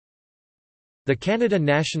The Canada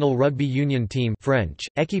National Rugby Union Team French,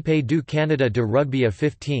 Équipe du Canada de Rugby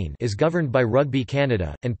A15 is governed by Rugby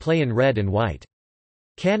Canada, and play in red and white.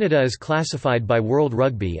 Canada is classified by World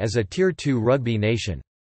Rugby as a Tier 2 rugby nation.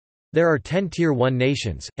 There are 10 Tier 1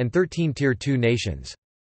 nations, and 13 Tier 2 nations.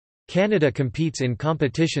 Canada competes in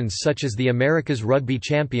competitions such as the America's Rugby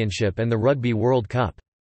Championship and the Rugby World Cup.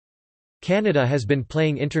 Canada has been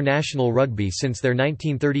playing international rugby since their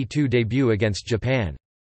 1932 debut against Japan.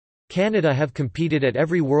 Canada have competed at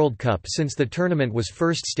every World Cup since the tournament was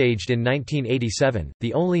first staged in 1987,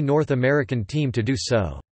 the only North American team to do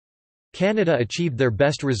so. Canada achieved their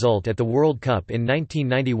best result at the World Cup in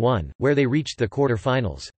 1991, where they reached the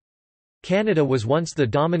quarter-finals. Canada was once the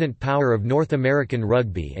dominant power of North American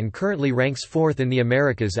rugby and currently ranks fourth in the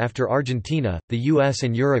Americas after Argentina, the US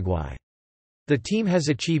and Uruguay. The team has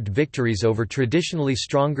achieved victories over traditionally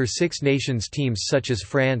stronger Six Nations teams such as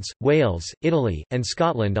France, Wales, Italy, and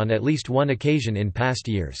Scotland on at least one occasion in past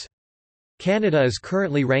years. Canada is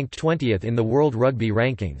currently ranked 20th in the World Rugby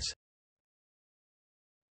Rankings.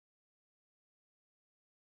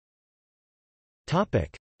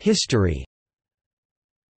 History.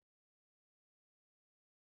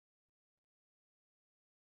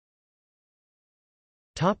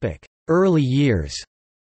 Early years.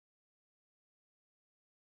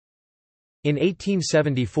 In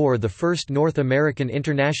 1874 the first North American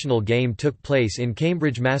international game took place in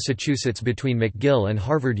Cambridge, Massachusetts between McGill and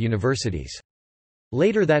Harvard universities.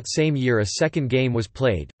 Later that same year a second game was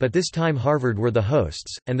played, but this time Harvard were the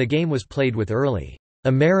hosts, and the game was played with early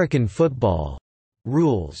American football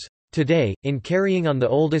rules. Today, in carrying on the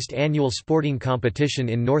oldest annual sporting competition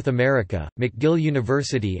in North America, McGill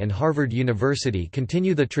University and Harvard University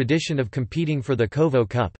continue the tradition of competing for the Covo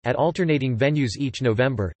Cup, at alternating venues each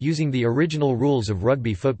November, using the original rules of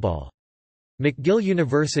rugby football. McGill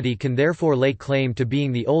University can therefore lay claim to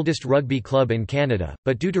being the oldest rugby club in Canada,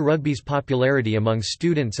 but due to rugby's popularity among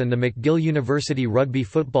students and the McGill University Rugby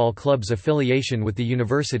Football Club's affiliation with the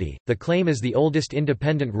university, the claim as the oldest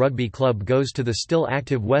independent rugby club goes to the still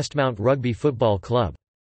active Westmount Rugby Football Club.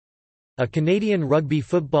 A Canadian Rugby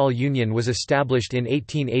Football Union was established in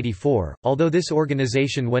 1884, although this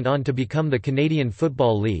organisation went on to become the Canadian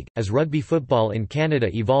Football League, as rugby football in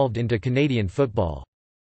Canada evolved into Canadian football.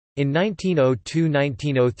 In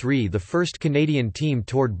 1902–1903 the first Canadian team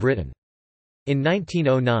toured Britain. In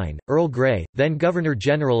 1909, Earl Grey, then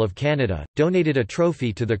Governor-General of Canada, donated a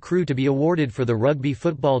trophy to the crew to be awarded for the Rugby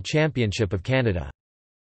Football Championship of Canada.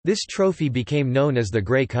 This trophy became known as the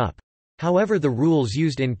Grey Cup. However, the rules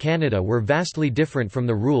used in Canada were vastly different from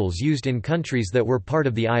the rules used in countries that were part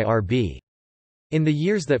of the IRB. In the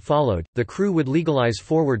years that followed, the crew would legalise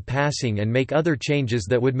forward passing and make other changes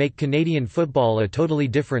that would make Canadian football a totally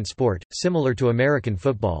different sport, similar to American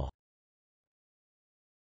football.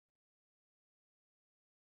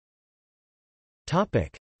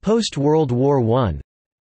 Post-World War I.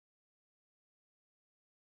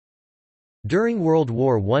 During World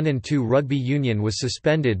War I and II rugby union was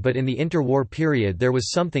suspended, but in the interwar period there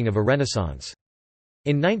was something of a renaissance.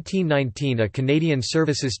 In 1919 a Canadian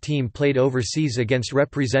services team played overseas against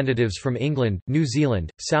representatives from England, New Zealand,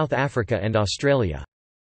 South Africa and Australia.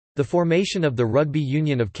 The formation of the Rugby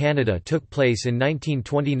Union of Canada took place in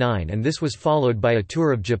 1929 and this was followed by a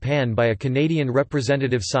tour of Japan by a Canadian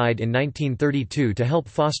representative side in 1932 to help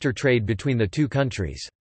foster trade between the two countries.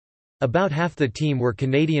 About half the team were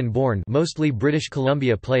Canadian-born, mostly British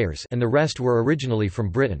Columbia players, and the rest were originally from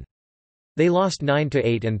Britain. They lost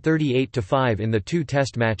 9–8 and 38–5 in the two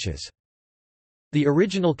test matches. The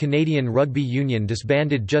original Canadian Rugby Union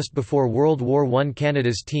disbanded just before World War I.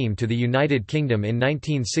 Canada's team to the United Kingdom in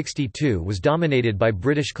 1962 was dominated by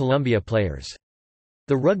British Columbia players.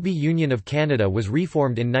 The Rugby Union of Canada was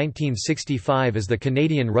reformed in 1965 as the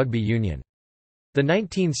Canadian Rugby Union. The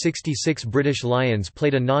 1966 British Lions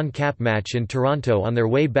played a non-cap match in Toronto on their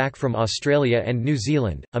way back from Australia and New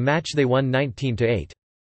Zealand, a match they won 19–8.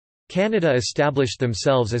 Canada established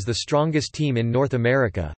themselves as the strongest team in North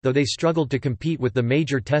America, though they struggled to compete with the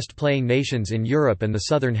major test-playing nations in Europe and the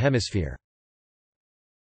Southern Hemisphere.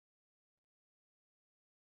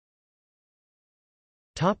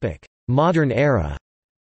 Modern era.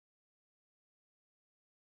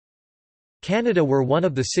 Canada were one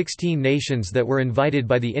of the 16 nations that were invited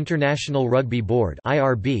by the International Rugby Board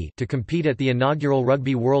 (IRB) to compete at the inaugural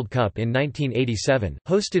Rugby World Cup in 1987,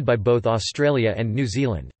 hosted by both Australia and New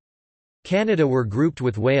Zealand. Canada were grouped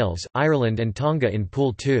with Wales, Ireland and Tonga in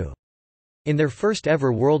Pool 2. In their first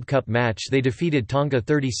ever World Cup match they defeated Tonga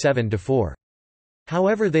 37–4.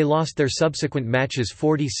 However, they lost their subsequent matches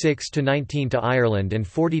 46–19 to Ireland and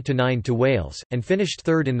 40–9 to Wales, and finished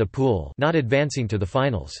third in the pool, not advancing to the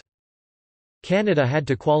finals. Canada had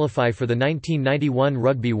to qualify for the 1991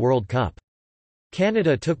 Rugby World Cup.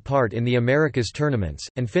 Canada took part in the Americas tournaments,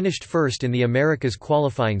 and finished first in the Americas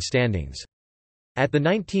qualifying standings. At the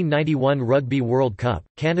 1991 Rugby World Cup,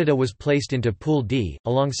 Canada was placed into Pool D,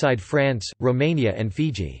 alongside France, Romania and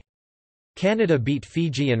Fiji. Canada beat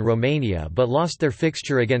Fiji and Romania but lost their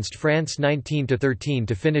fixture against France 19-13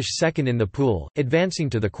 to finish second in the pool, advancing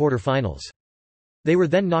to the quarter-finals. They were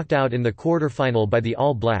then knocked out in the quarter-final by the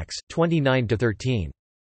All Blacks, 29-13.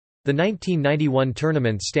 The 1991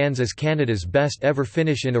 tournament stands as Canada's best ever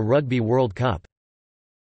finish in a Rugby World Cup.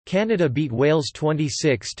 Canada beat Wales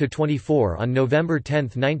 26-24 on November 10,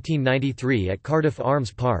 1993 at Cardiff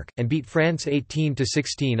Arms Park, and beat France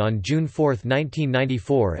 18-16 on June 4,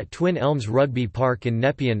 1994 at Twin Elms Rugby Park in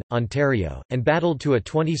Nepean, Ontario, and battled to a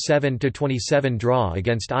 27-27 draw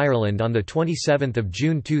against Ireland on 27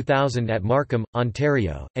 June 2000 at Markham,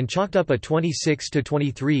 Ontario, and chalked up a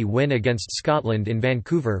 26-23 win against Scotland in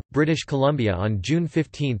Vancouver, British Columbia on June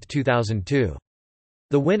 15, 2002.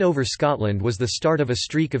 The win over Scotland was the start of a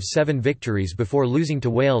streak of 7 victories before losing to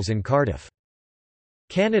Wales in Cardiff.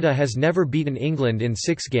 Canada has never beaten England in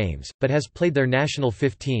 6 games, but has played their national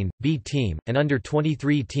 15, B team, and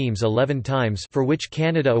under-23 teams 11 times, for which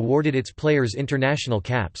Canada awarded its players international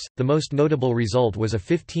caps. The most notable result was a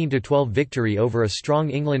 15-12 victory over a strong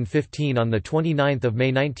England 15 on 29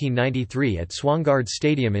 May 1993 at Swangard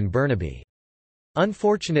Stadium in Burnaby.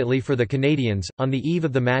 Unfortunately for the Canadians, on the eve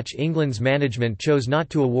of the match England's management chose not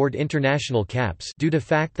to award international caps due to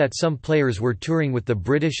fact that some players were touring with the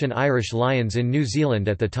British and Irish Lions in New Zealand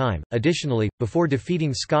at the time. Additionally, before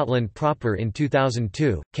defeating Scotland proper in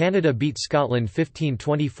 2002, Canada beat Scotland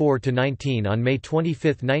 15-24-19 on May 25,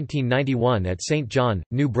 1991 at St John,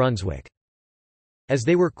 New Brunswick. As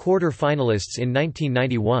they were quarter-finalists in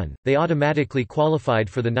 1991, they automatically qualified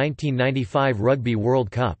for the 1995 Rugby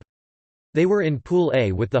World Cup. They were in Pool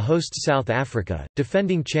A with the hosts South Africa,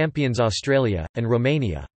 defending champions Australia, and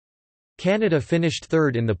Romania. Canada finished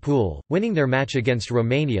third in the pool, winning their match against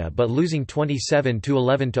Romania but losing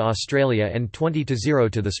 27-11 to Australia and 20-0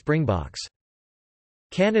 to the Springboks.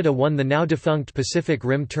 Canada won the now-defunct Pacific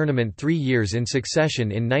Rim Tournament 3 years in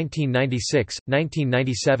succession in 1996,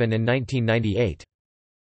 1997 and 1998.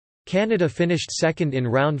 Canada finished second in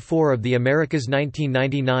Round 4 of the Americas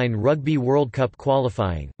 1999 Rugby World Cup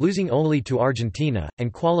qualifying, losing only to Argentina,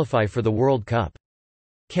 and qualify for the World Cup.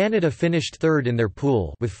 Canada finished third in their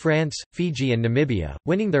pool with France, Fiji and Namibia,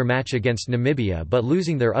 winning their match against Namibia but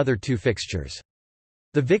losing their other 2 fixtures.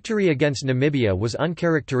 The victory against Namibia was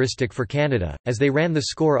uncharacteristic for Canada, as they ran the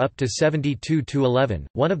score up to 72-11,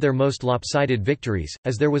 one of their most lopsided victories,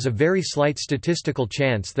 as there was a very slight statistical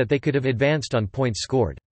chance that they could have advanced on points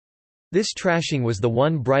scored. This trashing was the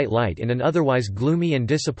one bright light in an otherwise gloomy and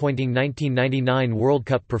disappointing 1999 World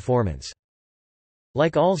Cup performance.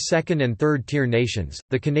 Like all second- and third-tier nations,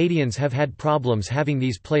 the Canadians have had problems having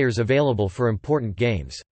these players available for important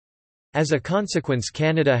games. As a consequence,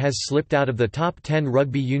 Canada has slipped out of the top 10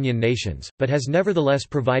 rugby union nations, but has nevertheless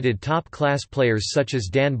provided top-class players such as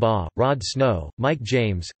Dan Baugh, Rod Snow, Mike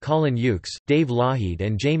James, Colin Hughes, Dave Lougheed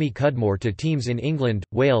and Jamie Cudmore to teams in England,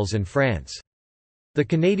 Wales and France. The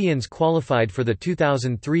Canadians qualified for the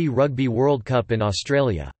 2003 Rugby World Cup in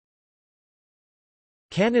Australia.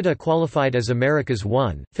 Canada qualified as America's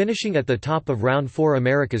 1, finishing at the top of Round 4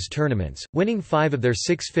 America's tournaments, winning 5 of their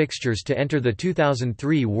 6 fixtures to enter the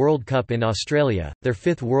 2003 World Cup in Australia, their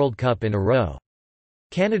 5th World Cup in a row.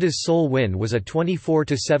 Canada's sole win was a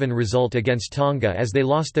 24-7 result against Tonga as they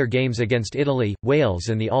lost their games against Italy, Wales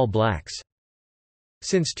and the All Blacks.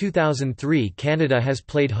 Since 2003 Canada has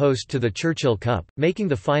played host to the Churchill Cup, making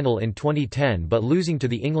the final in 2010 but losing to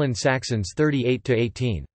the England Saxons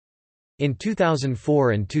 38-18. In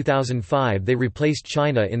 2004 and 2005 they replaced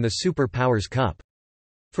China in the Super Powers Cup.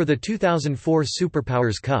 For the 2004 Super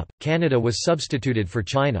Powers Cup, Canada was substituted for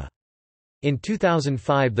China. In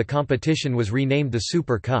 2005 the competition was renamed the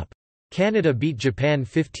Super Cup. Canada beat Japan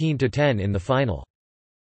 15-10 in the final.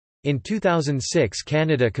 In 2006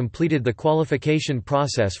 Canada completed the qualification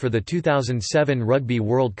process for the 2007 Rugby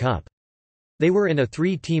World Cup. They were in a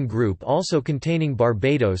 3-team group also containing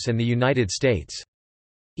Barbados and the United States.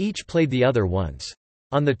 Each played the other once.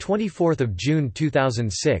 On 24 June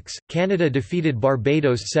 2006, Canada defeated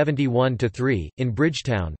Barbados 71-3, in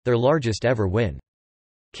Bridgetown, their largest ever win.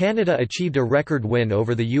 Canada achieved a record win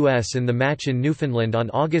over the U.S. in the match in Newfoundland on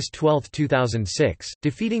August 12, 2006,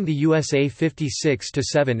 defeating the USA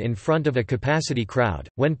 56-7 in front of a capacity crowd,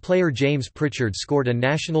 when player James Pritchard scored a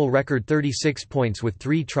national record 36 points with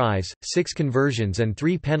 3 tries, 6 conversions and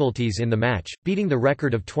 3 penalties in the match, beating the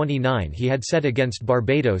record of 29 he had set against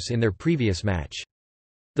Barbados in their previous match.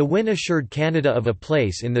 The win assured Canada of a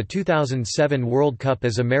place in the 2007 World Cup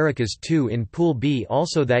as America's 2 in Pool B.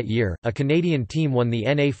 Also that year, a Canadian team won the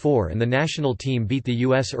NA4 and the national team beat the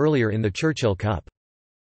US earlier in the Churchill Cup.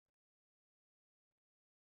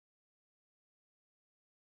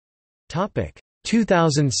 Topic: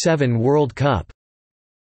 2007 World Cup.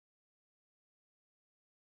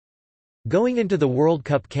 Going into the World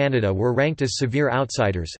Cup, Canada were ranked as severe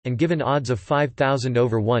outsiders, and given odds of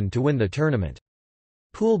 5,000/1 to win the tournament.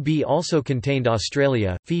 Pool B also contained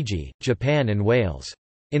Australia, Fiji, Japan and Wales.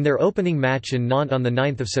 In their opening match in Nantes on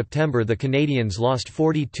 9 September, the Canadians lost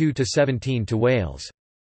 42-17 to Wales.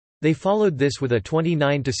 They followed this with a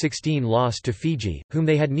 29-16 loss to Fiji, whom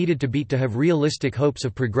they had needed to beat to have realistic hopes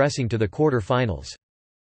of progressing to the quarter-finals.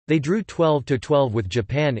 They drew 12-12 with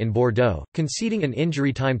Japan in Bordeaux, conceding an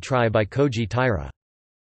injury-time try by Koji Taira.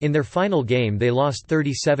 In their final game they lost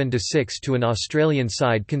 37-6 to an Australian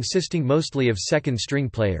side consisting mostly of second-string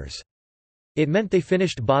players. It meant they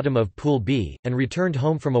finished bottom of Pool B, and returned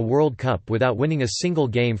home from a World Cup without winning a single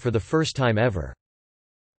game for the first time ever.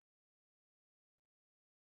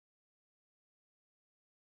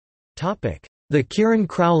 The Kieran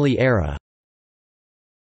Crowley Era.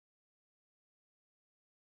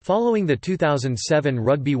 Following the 2007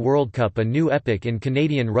 Rugby World Cup, a new epoch in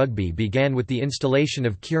Canadian rugby began with the installation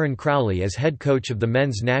of Kieran Crowley as head coach of the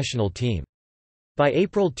men's national team. By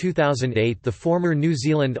April 2008, the former New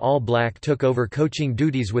Zealand All Black took over coaching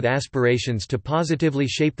duties with aspirations to positively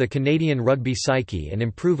shape the Canadian rugby psyche and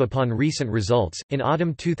improve upon recent results. In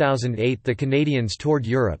autumn 2008, the Canadians toured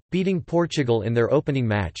Europe, beating Portugal in their opening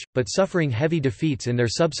match, but suffering heavy defeats in their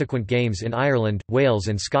subsequent games in Ireland, Wales,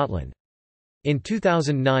 and Scotland. In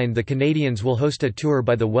 2009, the Canadians will host a tour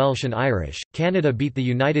by the Welsh and Irish. Canada beat the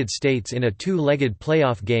United States in a two-legged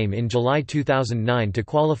playoff game in July 2009 to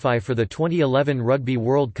qualify for the 2011 Rugby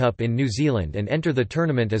World Cup in New Zealand and enter the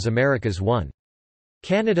tournament as America's 1.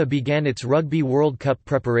 Canada began its Rugby World Cup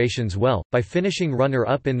preparations well, by finishing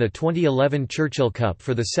runner-up in the 2011 Churchill Cup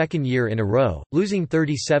for the second year in a row, losing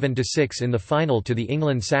 37-6 in the final to the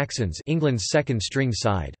England Saxons, England's second-string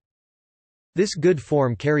side. This good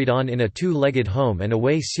form carried on in a two-legged home and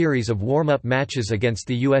away series of warm-up matches against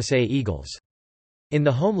the USA Eagles. In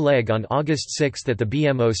the home leg on August 6 at the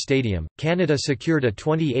BMO Stadium, Canada secured a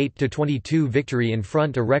 28-22 victory in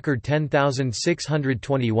front a record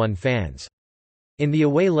 10,621 fans. In the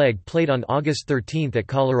away leg played on August 13 at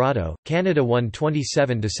Colorado, Canada won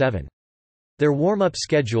 27-7. Their warm-up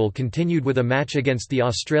schedule continued with a match against the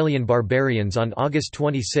Australian Barbarians on August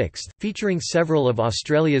 26, featuring several of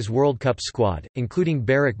Australia's World Cup squad, including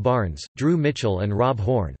Barrick Barnes, Drew Mitchell and Rob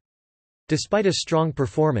Horne. Despite a strong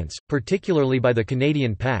performance, particularly by the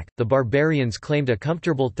Canadian pack, the Barbarians claimed a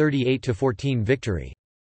comfortable 38-14 victory.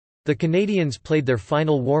 The Canadians played their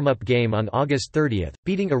final warm-up game on August 30,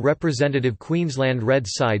 beating a representative Queensland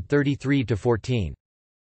Reds side 33-14.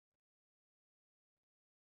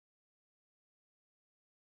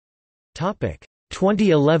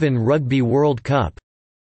 2011 Rugby World Cup.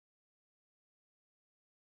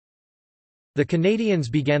 The Canadians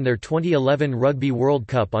began their 2011 Rugby World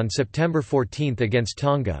Cup on September 14 against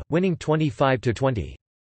Tonga, winning 25-20.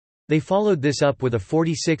 They followed this up with a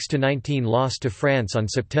 46-19 loss to France on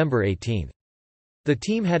September 18. The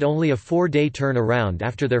team had only a 4-day turnaround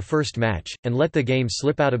after their first match, and let the game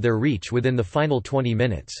slip out of their reach within the final 20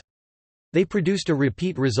 minutes. They produced a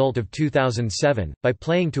repeat result of 2007, by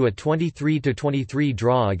playing to a 23-23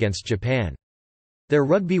 draw against Japan. Their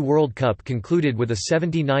Rugby World Cup concluded with a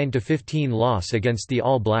 79-15 loss against the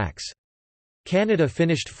All Blacks. Canada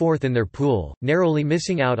finished fourth in their pool, narrowly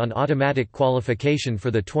missing out on automatic qualification for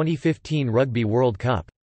the 2015 Rugby World Cup.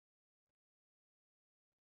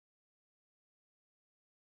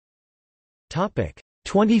 Topic: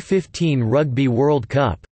 2015 Rugby World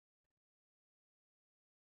Cup.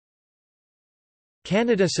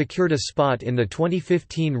 Canada secured a spot in the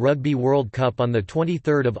 2015 Rugby World Cup on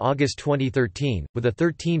 23 August 2013, with a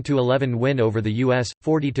 13-11 win over the US,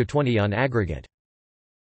 40-20 on aggregate.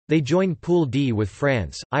 They joined Pool D with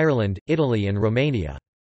France, Ireland, Italy and Romania.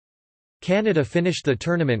 Canada finished the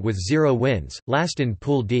tournament with 0 wins, last in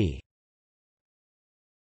Pool D.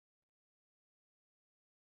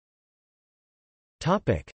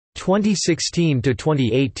 Topic: 2016 to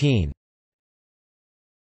 2018.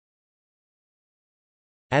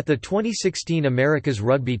 At the 2016 America's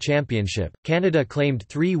Rugby Championship, Canada claimed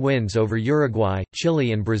 3 wins over Uruguay,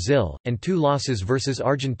 Chile and Brazil, and 2 losses versus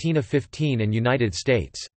Argentina 15 and United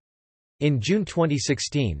States. In June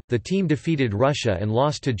 2016, the team defeated Russia and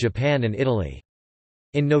lost to Japan and Italy.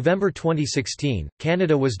 In November 2016,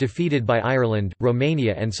 Canada was defeated by Ireland,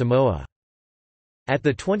 Romania and Samoa. At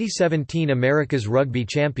the 2017 America's Rugby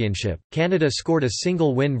Championship, Canada scored a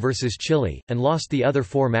single win versus Chile, and lost the other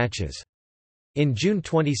 4 matches. In June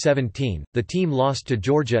 2017, the team lost to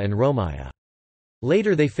Georgia and Romania.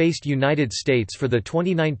 Later they faced United States for the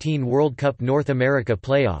 2019 World Cup North America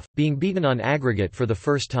playoff, being beaten on aggregate for the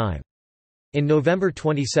first time. In November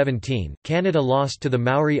 2017, Canada lost to the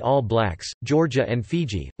Maori All Blacks, Georgia and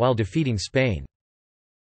Fiji, while defeating Spain.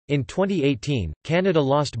 In 2018, Canada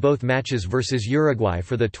lost both matches versus Uruguay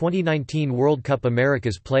for the 2019 World Cup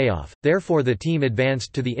Americas playoff, therefore the team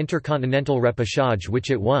advanced to the Intercontinental Repechage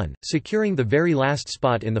which it won, securing the very last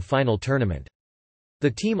spot in the final tournament.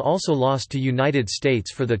 The team also lost to United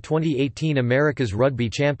States for the 2018 America's Rugby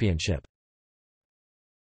Championship.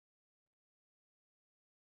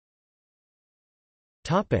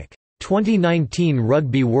 Topic: 2019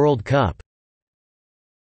 Rugby World Cup.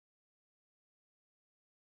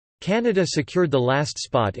 Canada secured the last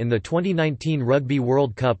spot in the 2019 Rugby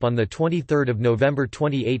World Cup on 23 November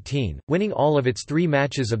 2018, winning all of its 3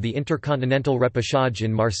 matches of the Intercontinental Repechage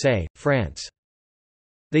in Marseille, France.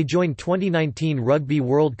 They joined 2019 Rugby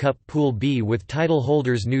World Cup Pool B with title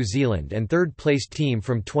holders New Zealand and third-placed team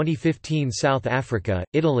from 2015 South Africa,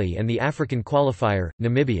 Italy and the African qualifier,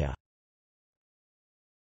 Namibia.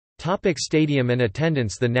 Stadium and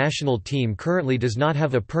attendance. The national team currently does not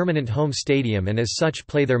have a permanent home stadium and as such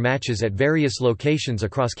play their matches at various locations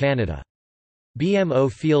across Canada.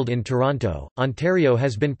 BMO Field in Toronto, Ontario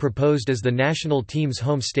has been proposed as the national team's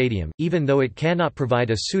home stadium, even though it cannot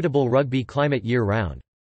provide a suitable rugby climate year-round.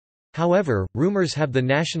 However, rumours have the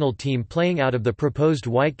national team playing out of the proposed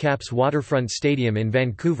Whitecaps Waterfront Stadium in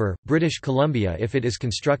Vancouver, British Columbia if it is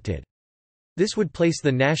constructed. This would place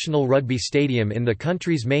the National Rugby Stadium in the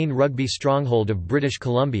country's main rugby stronghold of British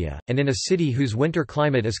Columbia, and in a city whose winter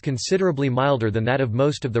climate is considerably milder than that of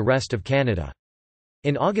most of the rest of Canada.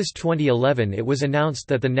 In August 2011 it was announced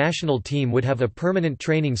that the national team would have a permanent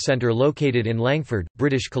training centre located in Langford,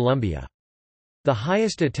 British Columbia. The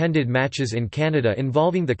highest attended matches in Canada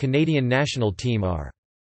involving the Canadian national team are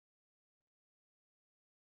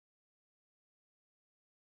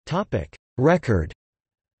Record.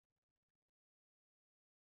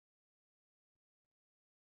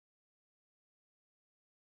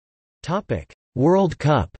 World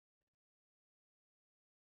Cup.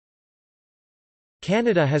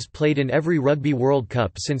 Canada has played in every Rugby World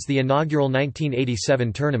Cup since the inaugural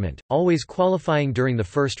 1987 tournament, always qualifying during the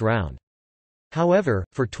first round. However,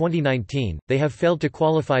 for 2019, they have failed to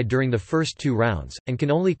qualify during the first 2 rounds, and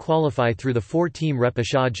can only qualify through the 4-team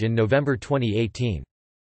repechage in November 2018.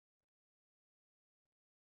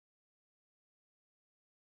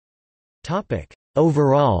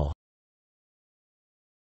 Overall.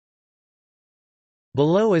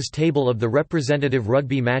 Below is table of the representative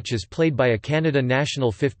rugby matches played by a Canada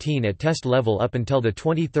national 15 at test level up until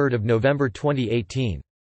 23 November 2018.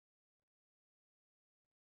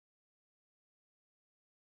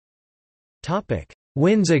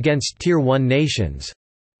 Wins against Tier 1 nations.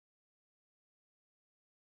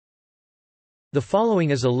 The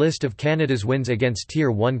following is a list of Canada's wins against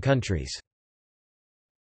Tier 1 countries.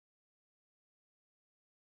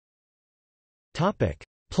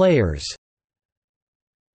 Players.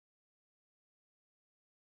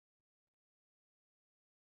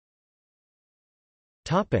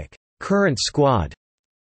 Current squad.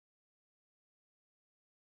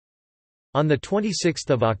 On 26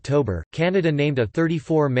 October, Canada named a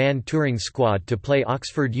 34-man touring squad to play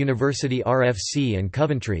Oxford University RFC and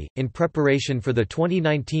Coventry, in preparation for the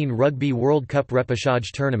 2019 Rugby World Cup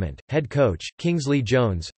repechage tournament. Head coach, Kingsley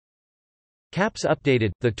Jones. Caps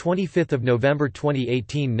updated, 25 November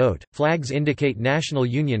 2018. Note, flags indicate national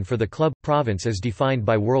union for the club, province as defined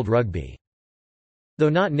by World Rugby. Though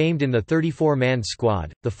not named in the 34-man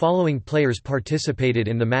squad, the following players participated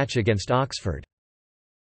in the match against Oxford.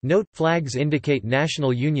 Note, flags indicate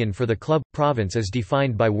national union for the club, province as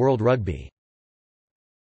defined by World Rugby.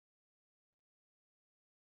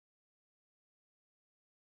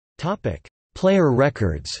 Player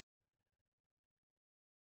records.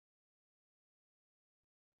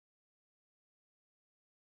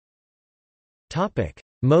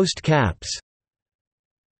 Most caps.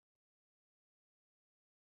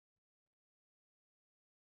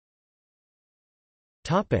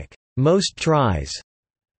 Most tries.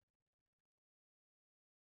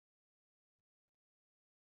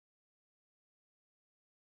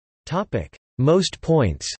 Most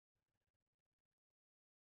points.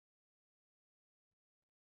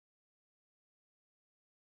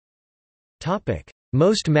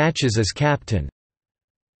 Most matches as captain.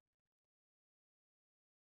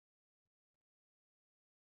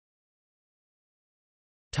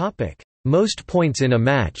 Most points in a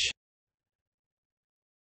match.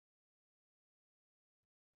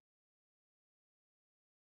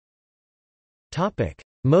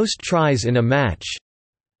 Most tries in a match.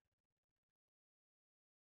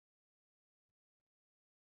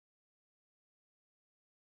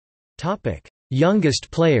 Youngest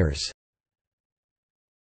players.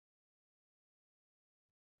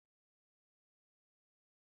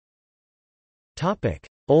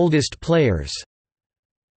 Oldest players.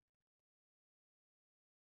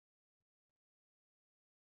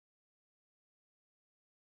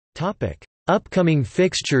 Upcoming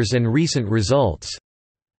fixtures and recent results.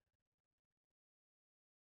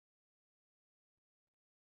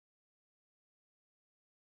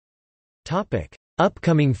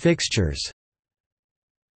 Upcoming fixtures.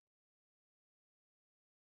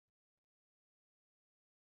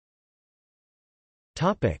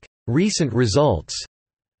 Recent results.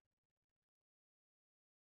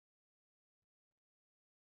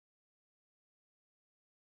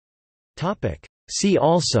 See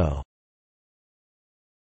also: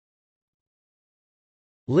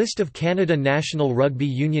 List of Canada national rugby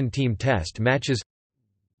union team test matches,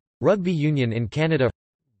 Rugby union in Canada,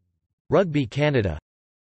 Rugby Canada,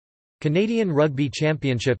 Canadian Rugby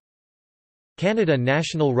Championship, Canada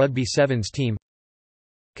national rugby sevens team,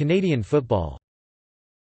 Canadian football.